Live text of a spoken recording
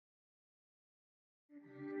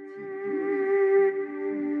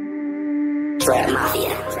Trap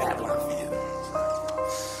Mafia.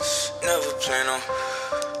 Never plan on,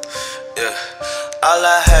 yeah. All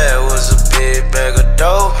I had was a big bag of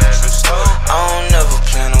dope. I don't never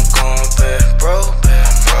plan on going back, bro.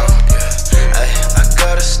 Yeah. Ay, I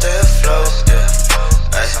gotta stay afloat, yeah.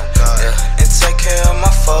 Ay, yeah. And take care of my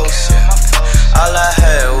folks, yeah. All I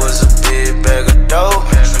had was a big bag of dope.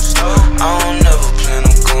 I don't never plan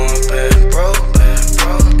on going back, bro.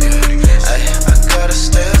 Yeah. Ay, I gotta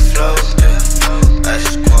stay afloat, yeah. Ay,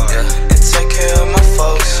 yeah. And take care of my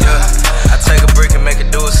folks, yeah. I take a brick and make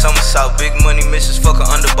it do a somersault. Big money missions, fuck a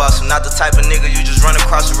underboss. I'm not the type of nigga you just run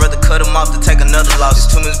across. I'd rather cut him off to take another loss.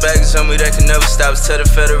 There's too much baggage on me that can never stop. Tell the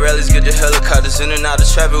federales, get the helicopters in and out of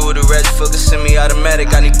traffic with a ratchet fucker.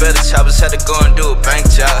 Semi-automatic, I need better choppers. Had to go and do a bank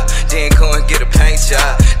job, then go and get a paint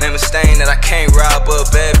job. Name a stain that I can't rob, but a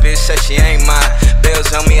bad bitch said she ain't mine.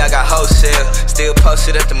 Bells on me, I got wholesale. Still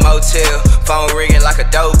posted at the motel. Phone ringing like a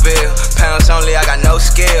doorbell. Pounds only, I got no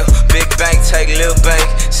scale. Big bank, take lil bank.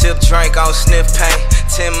 Sip drink, on sniff paint.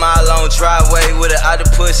 10-mile long driveway with an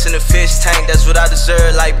octopus in a fish tank. That's what I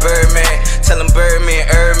deserve, like Birdman. Tell him Birdman,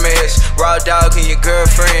 Hermes. Raw dog and your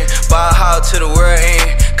girlfriend. Ball hog to the world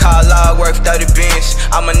end. Call log worth 30 bins.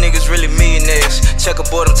 All my niggas really millionaires.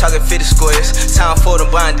 Checkerboard, I'm talking 50 squares. Time for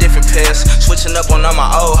them buying different pairs. Switching up on all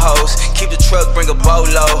my old hoes. Keep the truck, bring a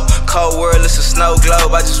bolo. Cold world, it's a snow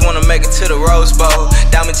globe. I just wanna make it to the Rose Bowl.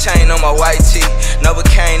 Diamond chain on my white tee.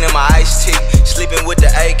 Novocaine in my iced tea. Sleeping with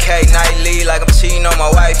the AK nightly like I'm cheating on my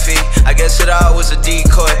wifey. I guess it all was a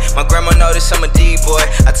decoy. My grandma noticed I'm a D-boy.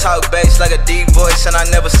 I talk bass like a deep voice, and I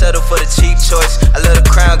never settle for the cheap choice. I love the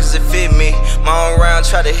crown cause it fit me. My own round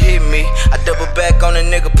try to hit me. I double back on a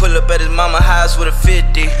nigga, pull up at his mama house with a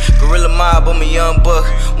 50. Gorilla mob on me young buck.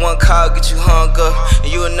 One call get you hung up,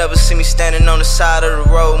 and you will never see me standing on the side of the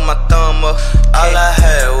road with my thumb up. All I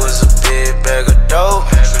had was a big bag of dope.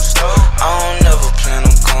 I don't